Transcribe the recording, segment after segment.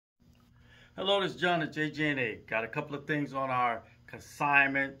Hello, this is John at JG&A. Got a couple of things on our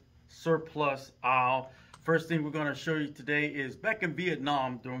consignment surplus aisle. First thing we're going to show you today is back in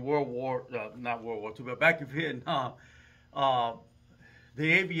Vietnam during not World War II, but back in Vietnam, the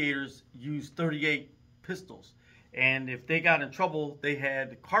aviators used 38 pistols. And if they got in trouble, they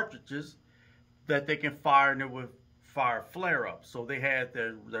had cartridges that they can fire and it would fire flare-ups. So they had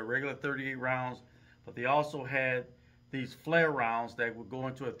their regular 38 rounds, but they also had these flare rounds that would go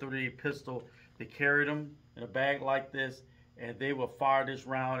into a 38 pistol. They carried them in a bag like this, and they would fire this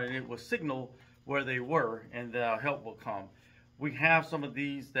round, and it would signal where they were, and help will come. We have some of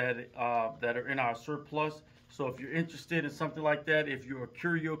these that are in our surplus. So if you're interested in something like that, if you're a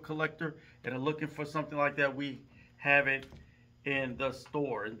curio collector and are looking for something like that, we have it in the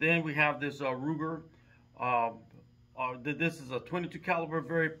store. And then we have this Ruger. This is a 22 caliber,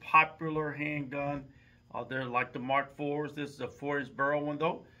 very popular handgun. They're like the Mark IVs. This is a 4-inch barrel one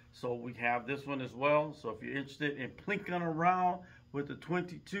though. So we have this one as well. So if you're interested in plinking around with the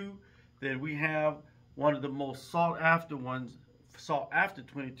 22, then we have one of the most sought after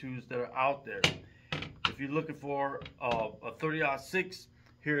 22s that are out there. If you're looking for a 30-06,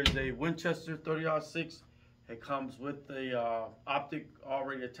 here's a Winchester 30-06. It comes with the optic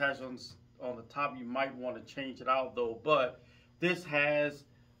already attached on the top. You might want to change it out though, but this has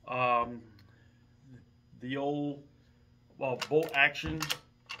the old bolt action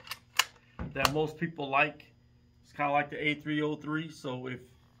that most people like. It's kind of like the A303. So if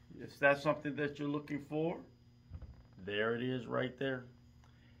that's something that you're looking for, there it is right there.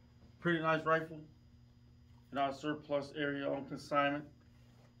 Pretty nice rifle in our surplus area on consignment.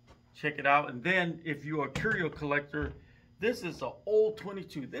 Check it out. And then if you're a curio collector, this is an old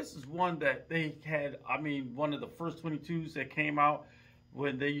 22. This is one that they had, one of the first 22s that came out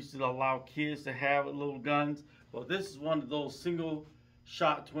when they used to allow kids to have little guns. Well, this is one of those single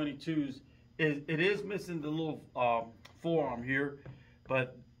shot 22s. It is missing the little forearm here,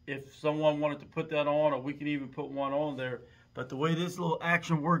 but if someone wanted to put that on, or we can even put one on there. But the way this little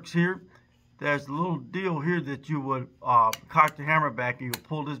action works here, there's a little deal here that you would cock the hammer back, and you would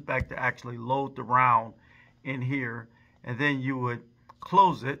pull this back to actually load the round in here, and then you would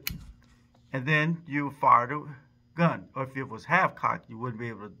close it, and then you would fire the gun. Or if it was half cocked, you wouldn't be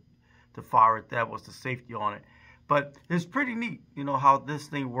able to fire it. That was the safety on it. But it's pretty neat, you know, how this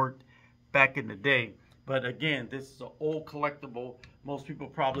thing worked back in the day. But again, this is an old collectible. Most people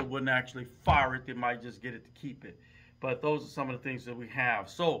probably wouldn't actually fire it. They might just get it to keep it. But those are some of the things that we have.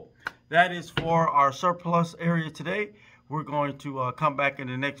 So that is for our surplus area today. We're going to come back in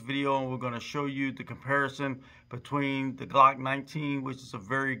the next video, and we're going to show you the comparison between the Glock 19, which is a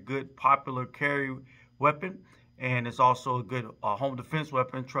very good popular carry weapon, and it's also a good home defense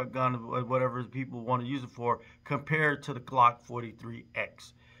weapon, truck gun, whatever people want to use it for, compared to the Glock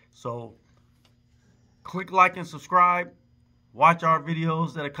 43X. So click like and subscribe. Watch our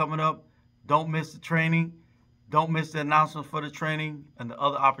videos that are coming up. Don't miss the training. Don't miss the announcement for the training and the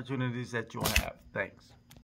other opportunities that you'll have. Thanks.